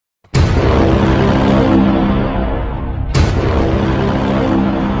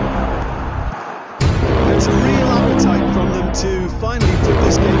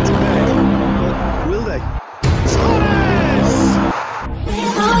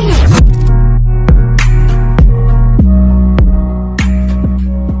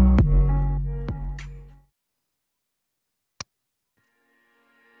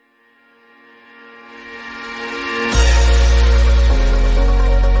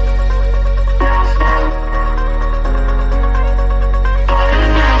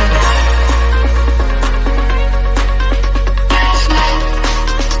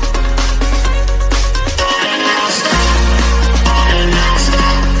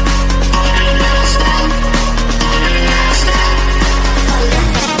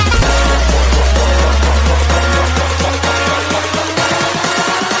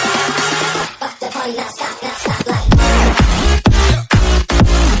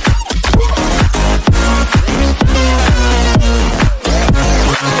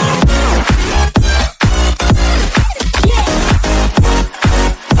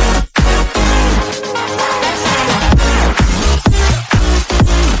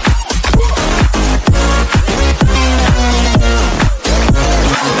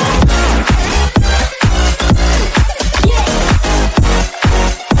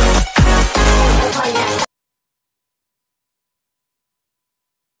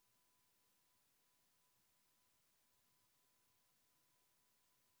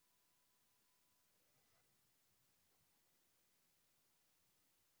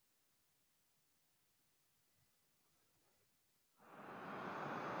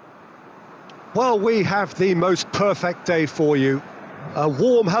Well, we have the most perfect day for you. A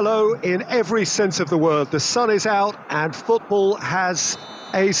warm hello in every sense of the word. The sun is out and football has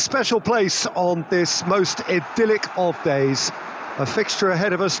a special place on this most idyllic of days. A fixture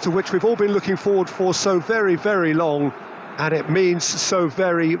ahead of us to which we've all been looking forward for so very, very long, and it means so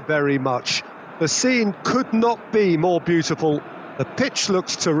very, very much. The scene could not be more beautiful. The pitch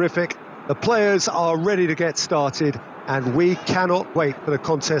looks terrific. The players are ready to get started, and we cannot wait for the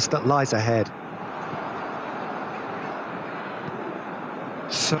contest that lies ahead.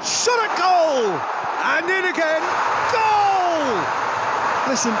 Shot a goal! And in again! Goal!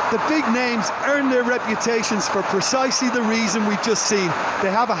 Listen, the big names earn their reputations for precisely the reason we've just seen.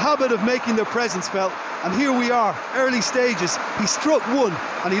 They have a habit of making their presence felt, and here we are, early stages. He struck one,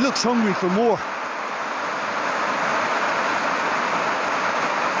 and he looks hungry for more.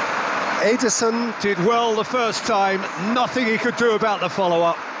 Ederson did well the first time, nothing he could do about the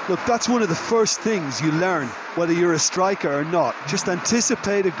follow-up. Look, that's one of the first things you learn, whether you're a striker or not. Just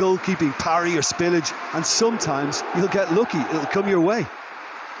anticipate a goalkeeping parry or spillage, and sometimes you'll get lucky, it'll come your way.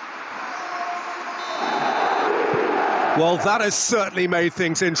 Well, that has certainly made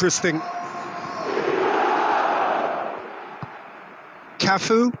things interesting.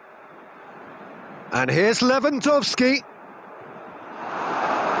 Cafu. And here's Lewandowski.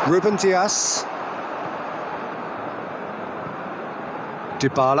 Ruben Dias.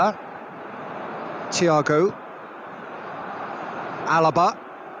 Dybala. Thiago. Alaba.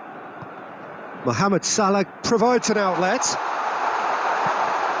 Mohamed Salah provides an outlet.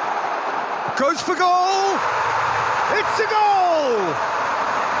 Goes for goal! It's a goal!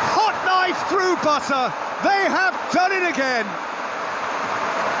 Hot knife through butter. They have done it again.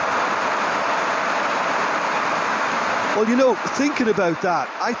 Well, you know, thinking about that,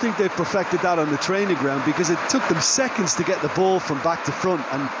 I think they've perfected that on the training ground because it took them seconds to get the ball from back to front,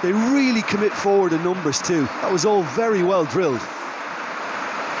 and they really commit forward in numbers too. That was all very well drilled.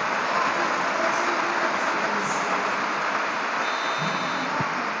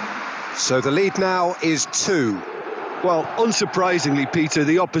 So the lead now is 2. Well, unsurprisingly, Peter,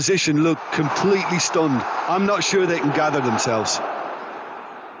 the opposition look completely stunned. I'm not sure they can gather themselves.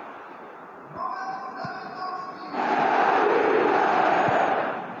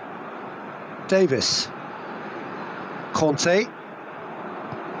 Davis. Conte.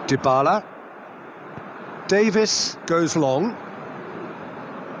 Dybala. Davis goes long.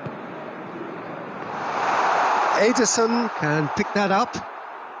 Ederson can pick that up.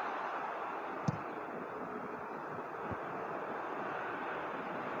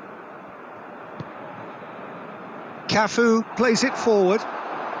 Cafu plays it forward.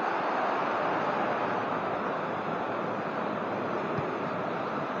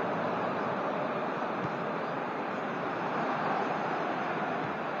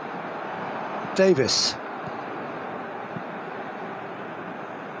 Davis.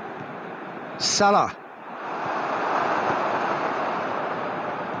 Salah.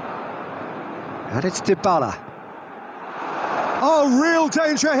 And it's Dybala. Oh, real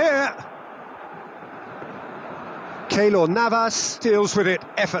danger here. Keylor Navas deals with it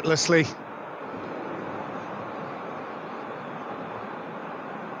effortlessly.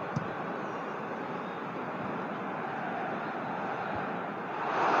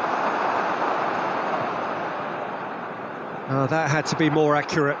 Oh, that had to be more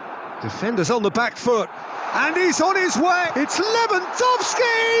accurate. Defender's on the back foot, and he's on his way. It's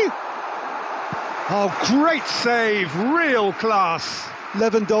Lewandowski! Oh, great save, real class.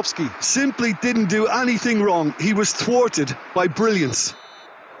 Lewandowski simply didn't do anything wrong. He was thwarted by brilliance.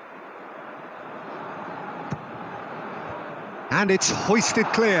 And it's hoisted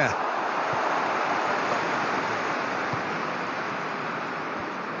clear.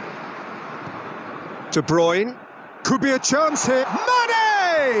 De Bruyne. Could be a chance here.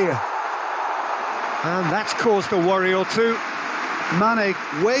 Mane! And that's caused a worry or two. Mane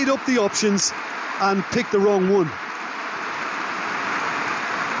weighed up the options and picked the wrong one.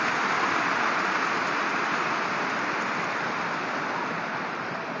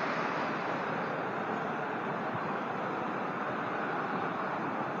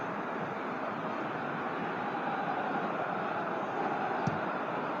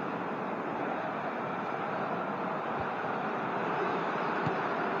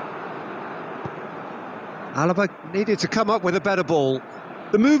 Alaba needed to come up with a better ball.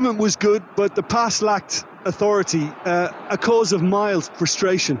 The movement was good, but the pass lacked authority, a cause of mild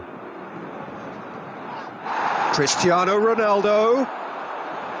frustration. Cristiano Ronaldo.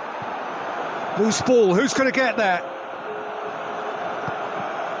 Loose ball, who's going to get that?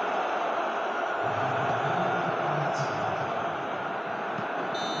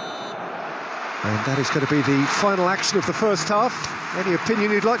 And that is going to be the final action of the first half. Any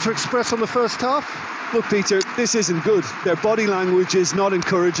opinion you'd like to express on the first half? Look, Peter, this isn't good. Their body language is not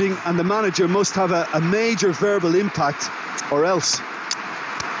encouraging, and the manager must have a major verbal impact, or else.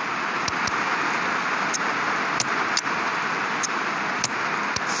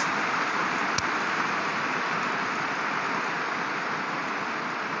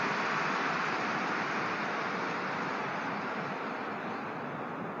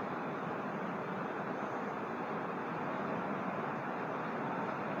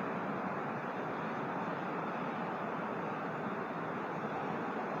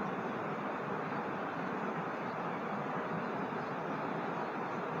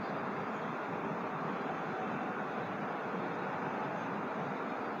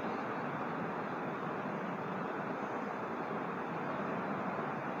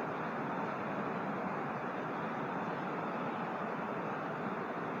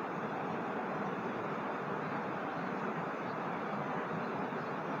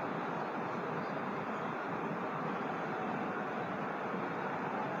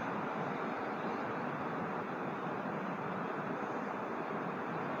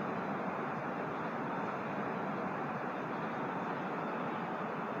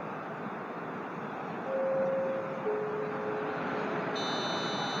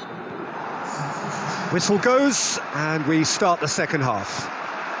 Whistle goes, and we start the second half.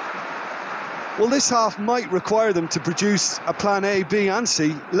 Well, this half might require them to produce a plan A, B and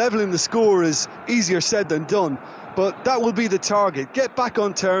C. Levelling the score is easier said than done, but that will be the target. Get back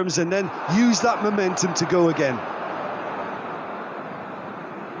on terms and then use that momentum to go again.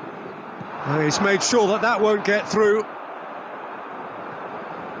 And he's made sure that that won't get through.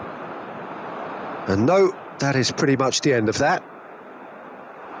 And no, that is pretty much the end of that.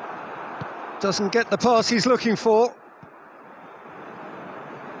 Doesn't get the pass he's looking for.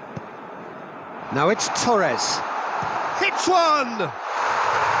 Now it's Torres. Hits one!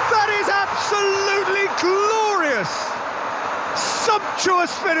 That is absolutely glorious!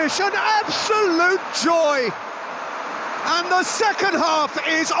 Sumptuous finish, an absolute joy! And the second half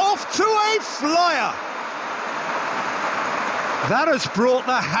is off to a flyer! That has brought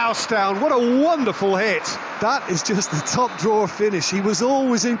the house down. What a wonderful hit. That is just the top drawer finish. He was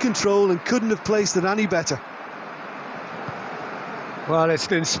always in control and couldn't have placed it any better. Well, it's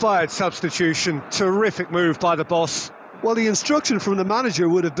an inspired substitution. Terrific move by the boss. Well, the instruction from the manager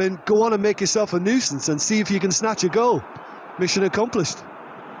would have been, go on and make yourself a nuisance and see if you can snatch a goal. Mission accomplished.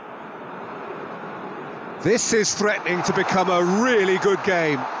 This is threatening to become a really good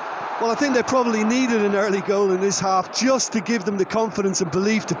game. Well, I think they probably needed an early goal in this half just to give them the confidence and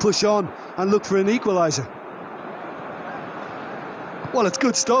belief to push on and look for an equaliser. Well, it's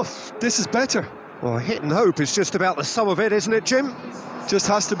good stuff. This is better. Well, hit and hope is just about the sum of it, isn't it, Jim? Just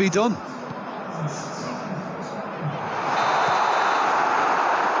has to be done.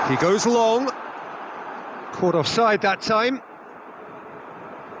 He goes long. Caught offside that time.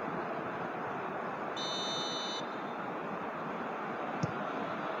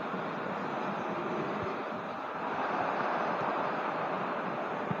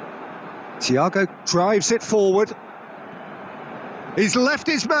 Thiago drives it forward. He's left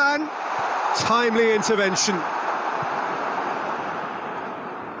his man. Timely intervention.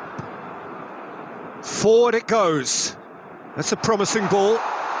 Forward it goes. That's a promising ball.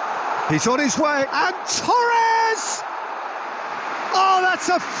 He's on his way, and Torres! Oh, that's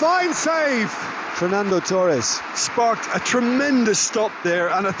a fine save! Fernando Torres sparked a tremendous stop there,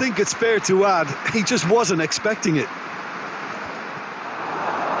 and I think it's fair to add, he just wasn't expecting it.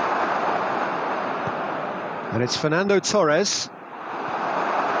 And it's Fernando Torres.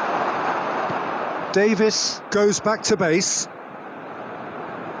 Davis goes back to base.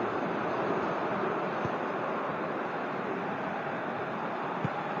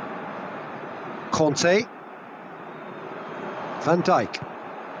 Conte. Van Dijk.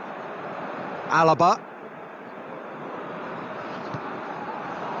 Alaba.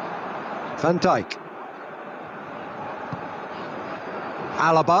 Van Dijk.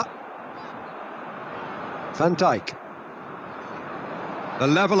 Alaba. Van Dijk. The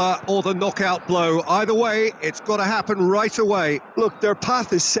leveller or the knockout blow. Either way, it's got to happen right away. Look, their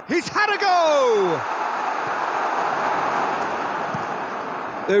path is set. He's had a go!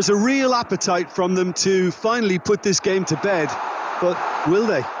 There's a real appetite from them to finally put this game to bed, but will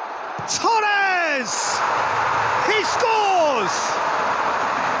they? Torres! He scores!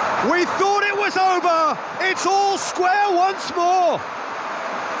 We thought it was over. It's all square once more.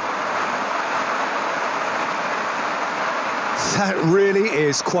 That really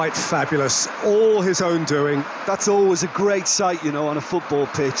is quite fabulous. All his own doing. That's always a great sight, you know, on a football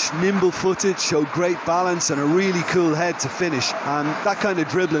pitch. Nimble-footed, showed great balance and a really cool head to finish. And that kind of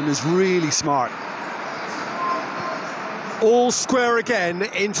dribbling is really smart. All square again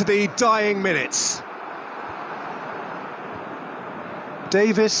into the dying minutes.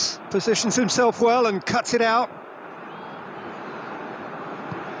 Davis positions himself well and cuts it out.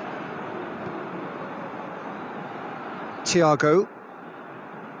 Thiago.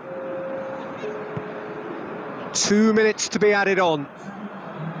 2 minutes to be added on.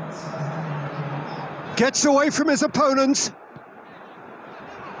 Gets away from his opponent.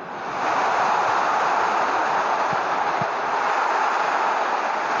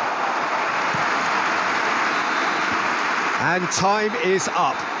 And time is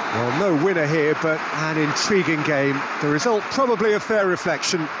up. Well, no winner here, but an intriguing game. The result probably a fair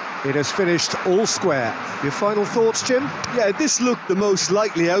reflection. It has finished all square. Your final thoughts, Jim? Yeah, this looked the most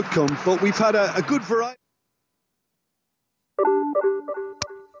likely outcome, but we've had a good variety.